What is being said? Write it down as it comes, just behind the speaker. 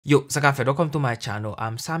Yo, Sakafe, welcome to my channel.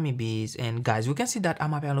 I'm Samy Beatz, and guys, we can see that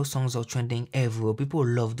Amapiano songs are trending everywhere. People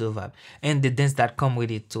love the vibe and the dance that come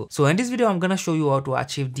with it too. So in this video, I'm gonna show you how to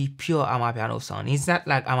achieve the pure Amapiano sound. It's not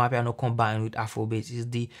like Amapiano combined with Afrobeats. It's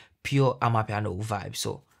the pure Amapiano vibe.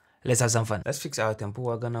 So let's have some fun. Let's fix our tempo.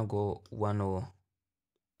 We're gonna go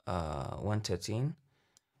 113,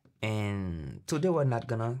 and today we're not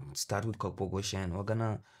gonna start with chord progression. We're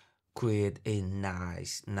gonna create a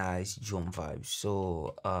nice drum vibe.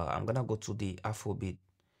 So I'm gonna go to the Afrobeat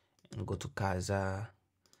and go to Casa.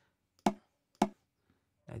 I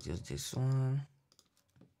just this one.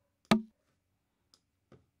 I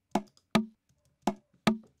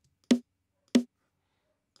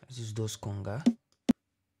just those conga,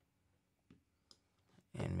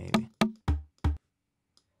 and maybe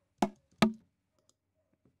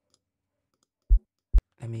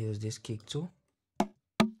let me use this kick too.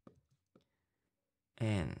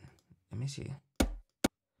 And let me see. I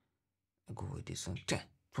go with this one.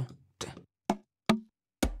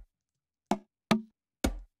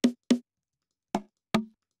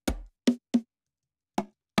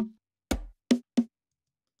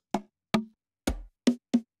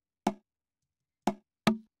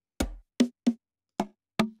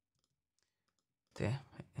 There,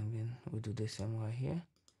 and then we do the same right here.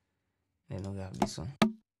 Then we have this one.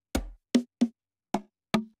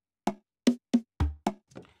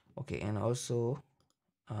 Okay, and also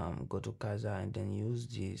go to Casa and then use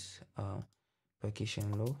this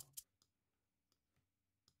percussion low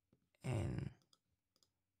and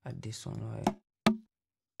add this one right.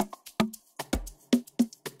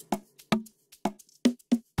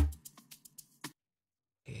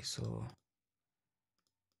 Okay, so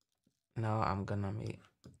now I'm gonna make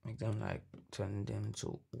them like turn them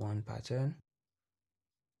to one pattern.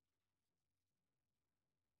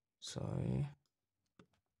 Sorry.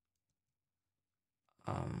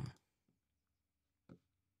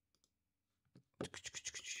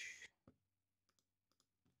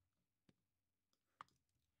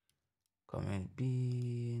 Comment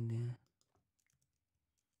B,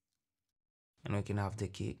 and we can have the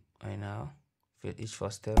kick right now. Feel each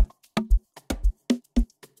first step.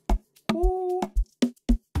 Ooh.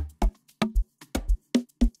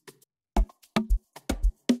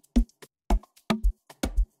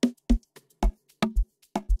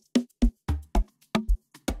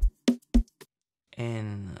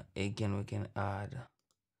 And again we can add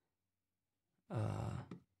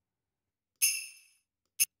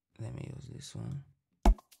let me use this one.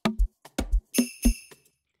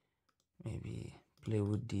 Maybe play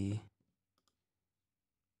with the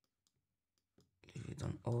leave it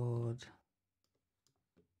on odd,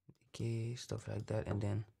 okay, stuff like that, and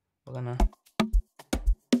then we're gonna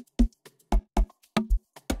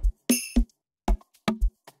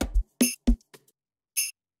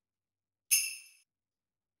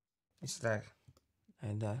it's like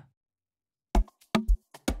that.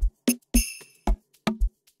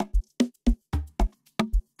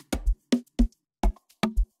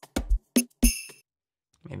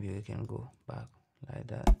 Maybe we can go back like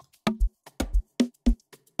that.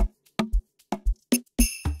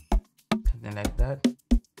 Something like that.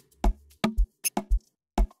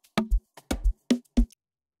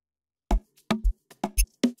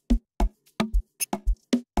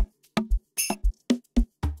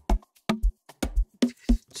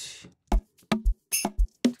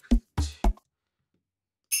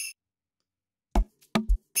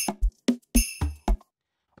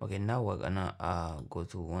 Okay, now we're gonna go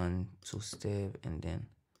to 1-2 step and then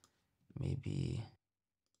maybe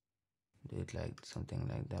do it like something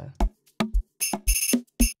like that.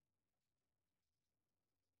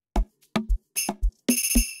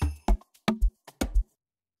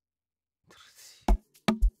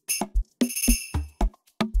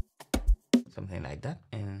 Something like that.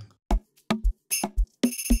 And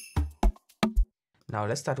now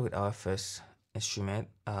let's start with our first instrument.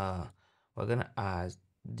 We're gonna add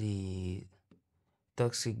the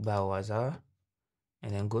toxic bawaza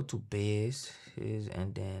and then go to bass,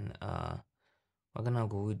 and then we're gonna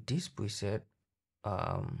go with this preset,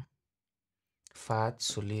 fat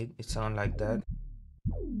solid. It sounds like that.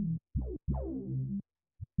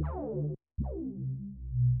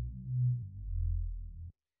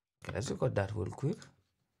 Okay, let's record that real quick.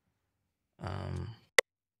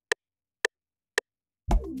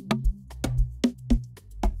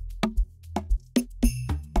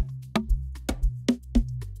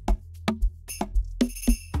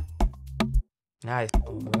 Nice.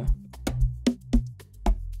 Okay.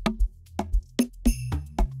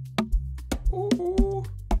 Ooh.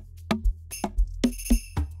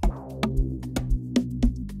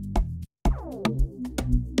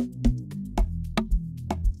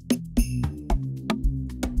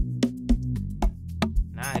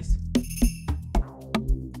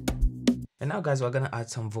 now guys, we're gonna add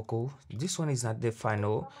some vocal. This one is not the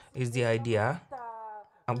final, it's the idea.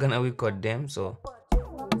 I'm gonna record them. So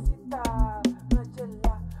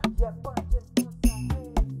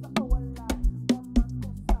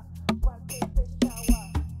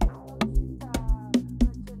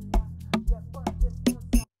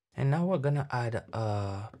and now we're gonna add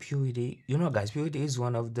Purity. You know guys, Purity is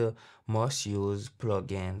one of the most used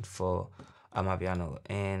plugin for Amapiano.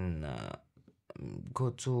 And go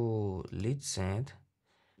to lead synth,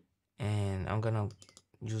 and I'm gonna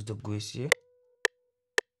use the grease here.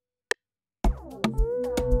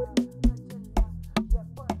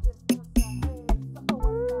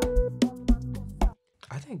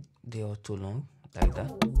 I think they are too long, like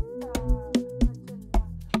that.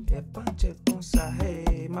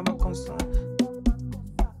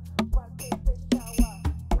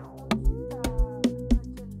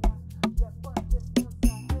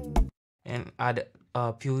 And add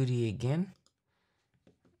Purity again.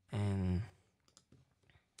 And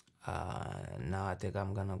now I think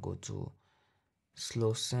I'm gonna go to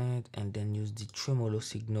slow synth and then use the tremolo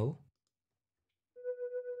signal.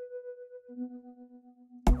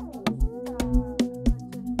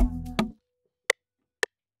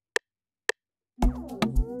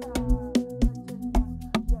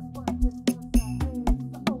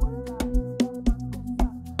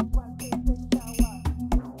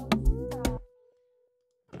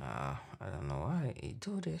 I don't know why it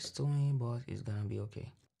do this to me, but it's gonna be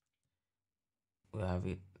okay. We have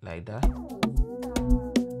it like that.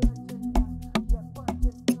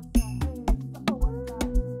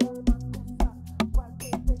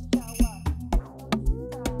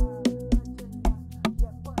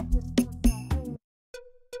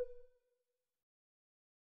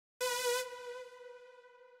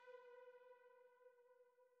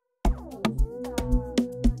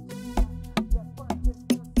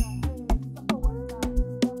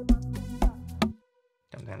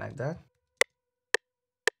 Something like that.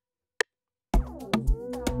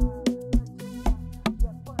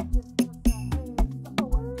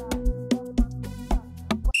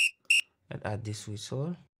 Let's add this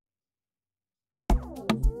whistle.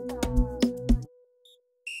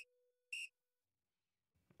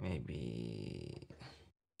 Maybe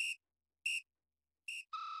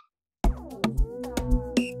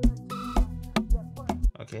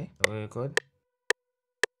okay, very good.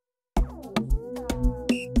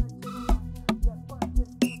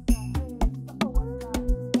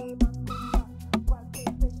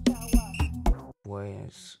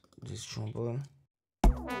 Where's this trombone?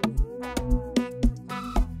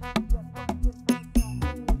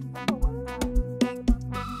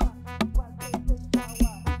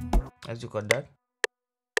 As you got that.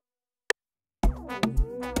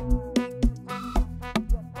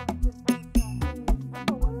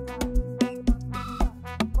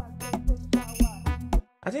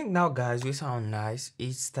 I think now guys, we sound nice.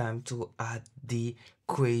 It's time to add the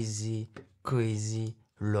crazy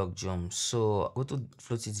log drum. So go to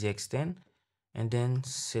Focalistic extend and then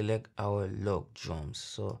select our log drums.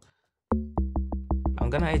 So I'm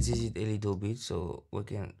gonna edit it a little bit so we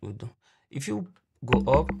do. If you go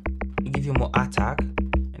up, it give you more attack,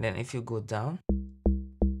 and then if you go down,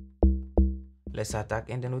 less attack,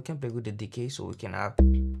 and then we can play with the decay so we can have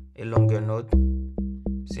a longer note.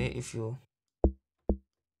 See, if you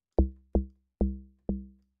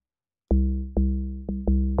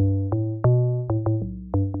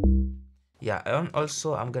yeah, and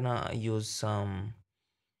also I'm gonna use some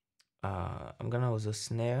I'm gonna use a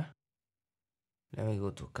snare. Let me go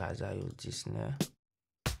to Kaza, use this snare.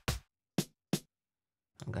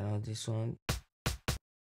 I'm gonna use this one.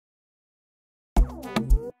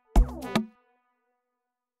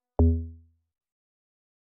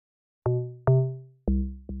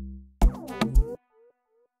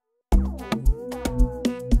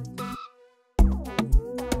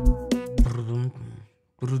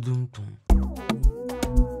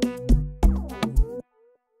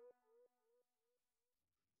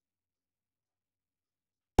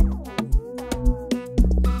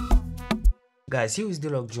 Guys, here is the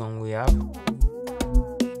log drum we have.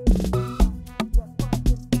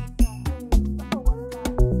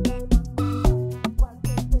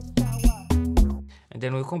 And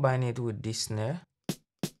then we combine it with this snare.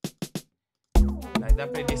 Like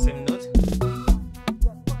that, play the same note.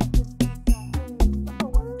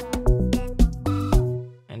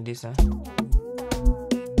 And this one.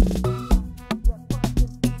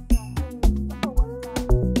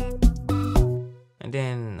 And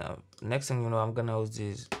then next thing you know, I'm gonna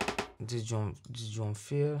use this drum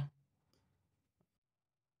fill.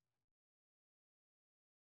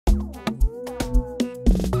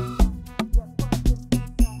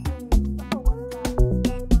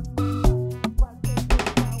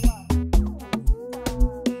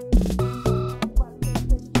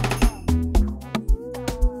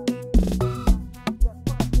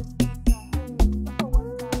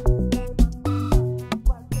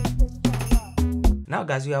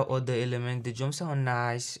 guys, we have all the elements. The drums sound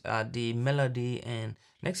nice, the melody, and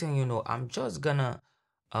next thing you know, I'm just gonna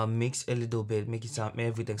mix a little bit, make it sound, make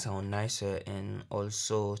everything sound nicer, and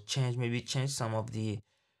also change some of the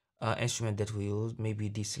instrument that we use. Maybe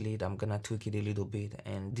this lead, I'm gonna tweak it a little bit,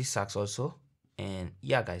 and this sax also. And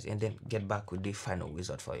yeah, guys, and then get back with the final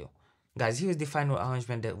result for you. Guys, here's the final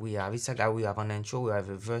arrangement that we have. It's like that we have an intro, we have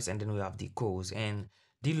a verse, and then we have the chorus, and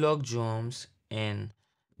the log drums and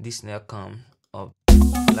the snare come up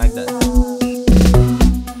like that.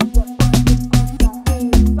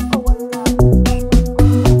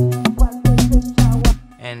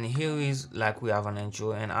 And here is like we have an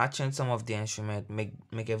intro, and I changed some of the instrument,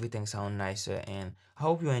 make everything sound nicer, and I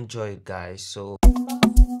hope you enjoy it, guys. So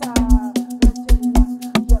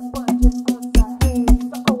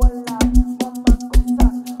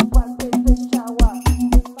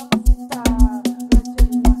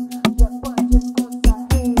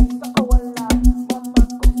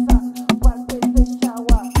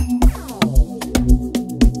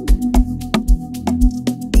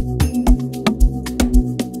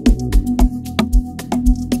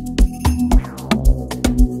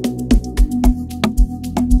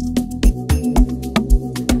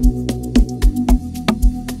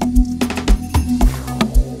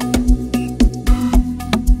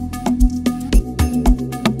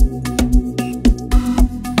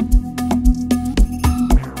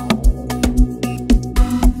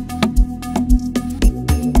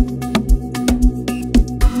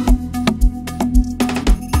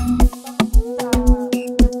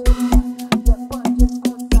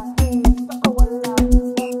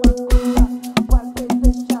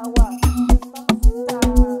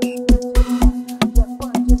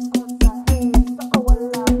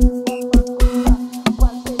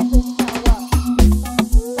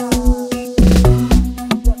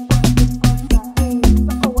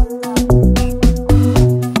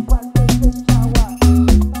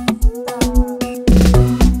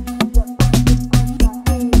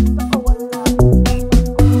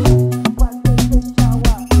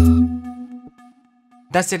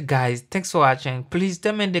that's it, guys. Thanks for watching. Please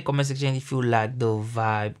tell me in the comment section if you like the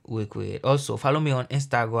vibe we create. Also follow me on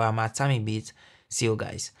Instagram at Samy Beatz. See you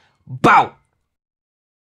guys. Bow.